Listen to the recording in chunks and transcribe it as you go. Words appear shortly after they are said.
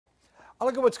I'll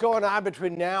look at what's going on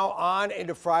between now on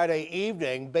into Friday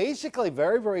evening. Basically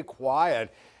very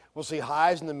quiet. We'll see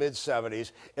highs in the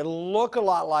mid-70s. It'll look a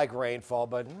lot like rainfall,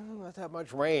 but not that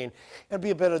much rain. It'll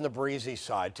be a bit on the breezy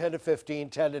side, 10 to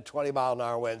 15, 10 to 20 mile an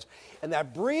hour winds. And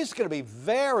that breeze is going to be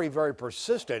very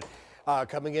persistent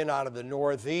coming in out of the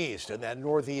northeast. And that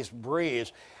northeast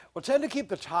breeze will tend to keep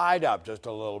the tide up just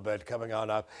a little bit coming on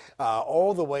up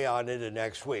all the way on into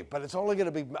next week. But it's only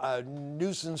going to be a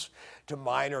nuisance to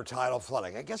minor tidal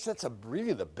flooding. I guess that's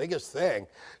really the biggest thing.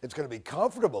 It's going to be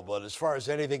comfortable, but as far as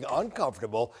anything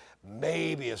uncomfortable,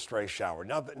 maybe a stray shower.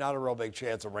 Not a real big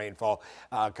chance of rainfall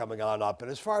coming on up.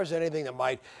 And as far as anything that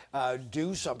might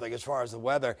do something as far as the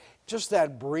weather, just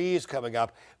that breeze coming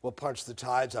up will punch the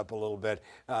tides up a little bit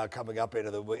coming up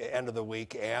into the end of the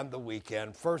week and the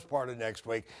weekend. First part of next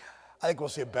week, I think we'll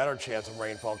see a better chance of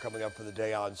rainfall coming up for the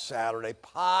day on Saturday,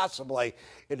 possibly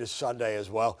into Sunday as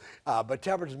well. But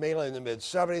temperatures mainly in the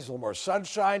mid-70s, a little more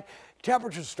sunshine.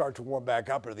 Temperatures start to warm back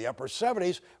up into the upper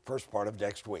 70s first part of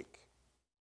next week.